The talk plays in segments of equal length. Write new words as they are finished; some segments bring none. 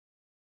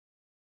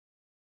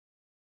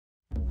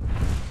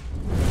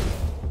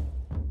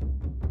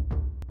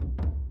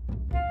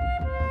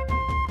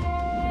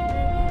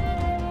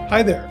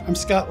Hi there, I'm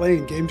Scott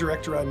Lane, Game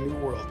Director on New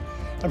World.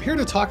 I'm here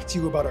to talk to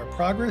you about our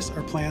progress,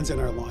 our plans,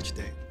 and our launch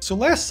date. So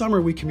last summer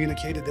we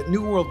communicated that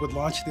New World would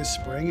launch this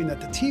spring and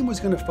that the team was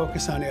going to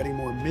focus on adding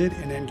more mid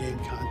and end game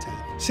content.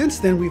 Since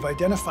then, we've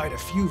identified a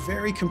few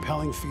very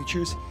compelling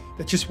features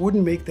that just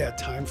wouldn't make that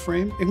time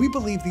frame, and we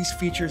believe these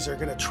features are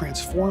going to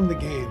transform the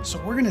game, so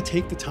we're going to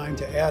take the time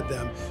to add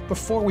them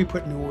before we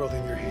put New World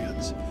in your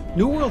hands.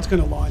 New World's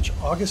going to launch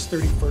August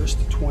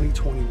 31st,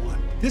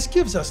 2021. This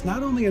gives us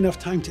not only enough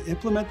time to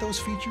implement those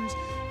features,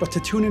 but to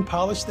tune and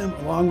polish them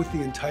along with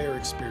the entire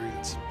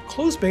experience.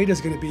 Closed beta is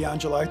going to be on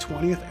July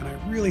 20th, and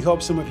I really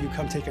hope some of you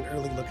come take an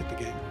early look at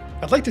the game.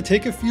 I'd like to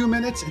take a few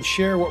minutes and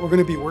share what we're going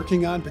to be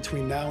working on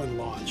between now and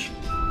launch.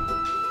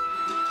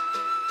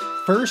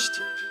 First,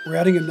 we're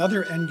adding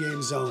another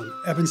endgame zone,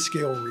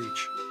 Ebonscale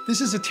Reach.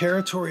 This is a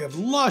territory of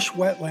lush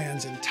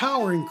wetlands and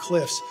towering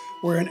cliffs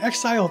where an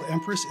exiled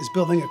empress is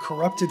building a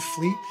corrupted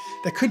fleet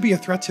that could be a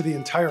threat to the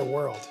entire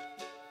world.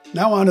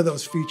 Now on to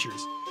those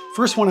features.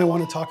 First one I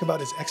want to talk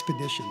about is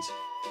Expeditions.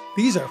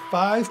 These are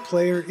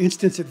 5-player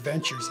instance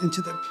adventures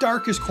into the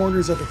darkest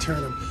corners of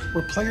Aeternum,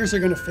 where players are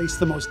going to face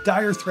the most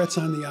dire threats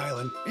on the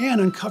island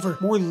and uncover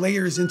more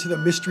layers into the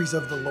mysteries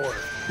of the lore,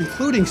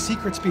 including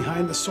secrets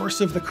behind the source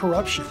of the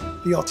corruption,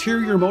 the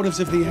ulterior motives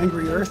of the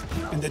Angry Earth,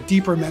 and the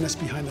deeper menace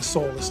behind the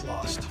Soulless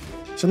Lost.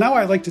 So now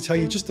I'd like to tell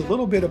you just a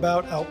little bit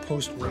about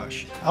Outpost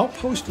Rush.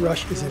 Outpost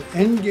Rush is an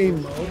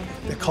endgame mode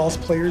that calls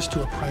players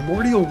to a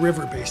primordial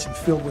river basin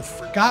filled with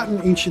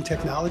forgotten ancient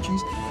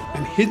technologies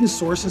and hidden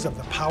sources of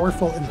the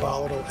powerful and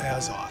volatile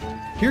Azoth.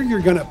 Here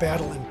you're going to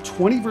battle in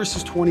 20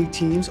 versus 20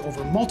 teams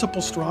over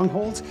multiple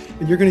strongholds,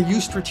 and you're going to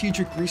use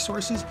strategic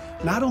resources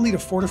not only to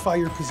fortify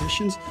your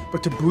positions,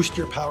 but to boost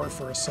your power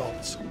for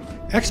assaults.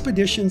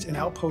 Expeditions and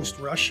Outpost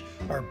Rush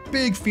are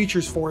big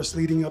features for us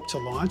leading up to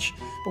launch,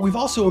 but we've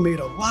also made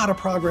a lot of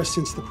progress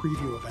since the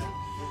preview event.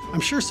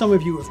 I'm sure some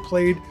of you have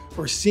played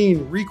or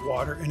seen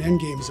Reekwater, an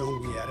endgame zone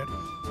we added.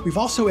 We've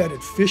also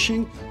added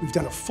fishing, we've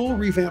done a full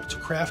revamp to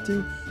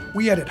crafting,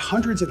 we added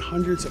hundreds and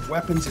hundreds of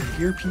weapons and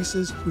gear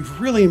pieces, we've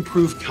really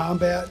improved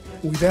combat,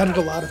 and we've added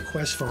a lot of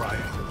quest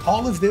variety.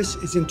 All of this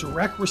is in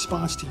direct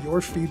response to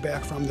your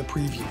feedback from the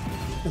preview.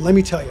 And let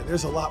me tell you,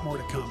 there's a lot more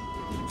to come.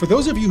 For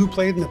those of you who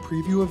played in the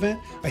preview event,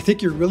 I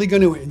think you're really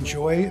going to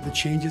enjoy the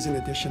changes and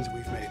additions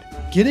we've made.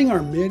 Getting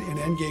our mid and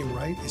end game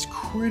right is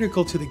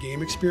critical to the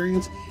game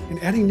experience,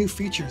 and adding new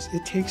features,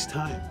 it takes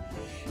time.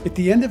 At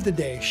the end of the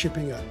day,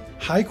 shipping a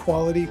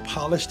high-quality,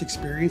 polished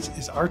experience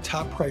is our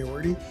top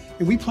priority,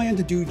 and we plan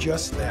to do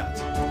just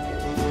that.